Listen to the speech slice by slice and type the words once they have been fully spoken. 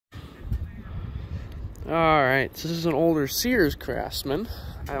Alright, so this is an older Sears Craftsman.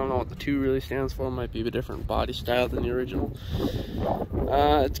 I don't know what the 2 really stands for. It might be a different body style than the original.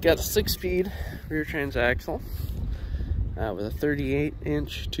 It's got a 6-speed rear transaxle with a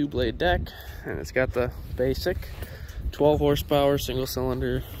 38-inch 2-blade deck, and it's got the basic 12 horsepower single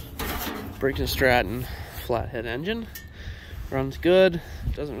cylinder Briggs and Stratton flathead engine. Runs good,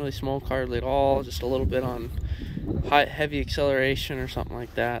 doesn't really smoke hardly at all, just a little bit on heavy acceleration or something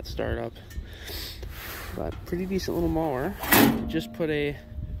like that, startup. But pretty decent little mower. Just put a,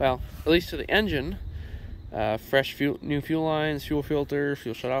 well, at least to the engine, fresh new fuel lines, fuel filter,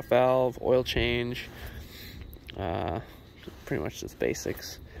 fuel shutoff valve, oil change, pretty much just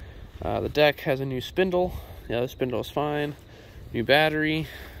basics. The deck has a new spindle. The other spindle is fine. New battery.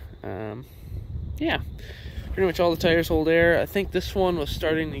 Yeah, pretty much all the tires hold air. I think this one was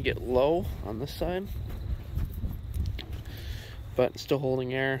starting to get low on this side, but still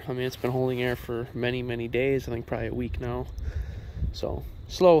holding air. I mean, it's been holding air for many days. I think probably a week now. So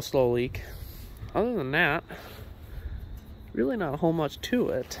slow leak. Other than that, really not a whole much to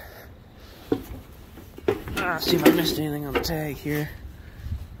it. See if I missed anything on the tag here.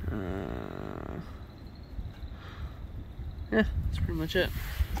 Yeah, that's pretty much it.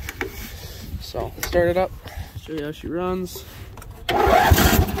 So start it up, show you how she runs.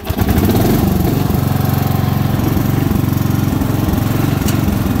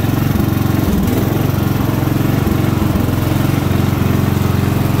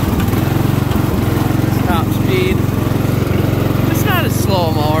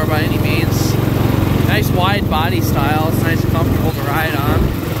 By any means. Nice wide body style. It's nice and comfortable to ride on.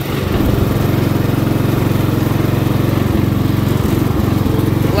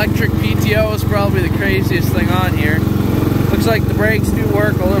 Electric PTO is probably the craziest thing on here. Looks like the brakes do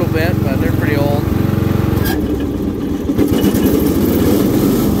work a little bit, but they're pretty old.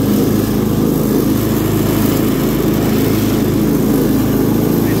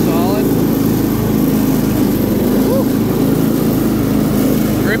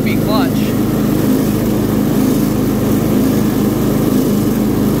 Grippy clutch.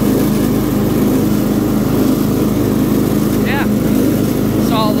 Yeah,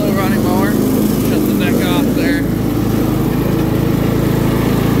 solid little running mower. Shut the deck off there.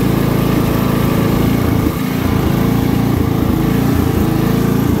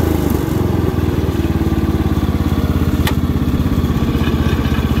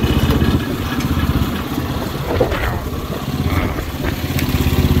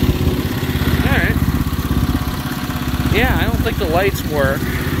 Yeah, I don't think the lights work,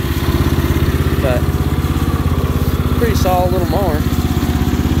 but pretty solid little mower. If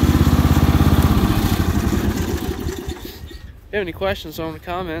you have any questions, throw them in the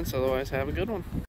comments. Otherwise, have a good one.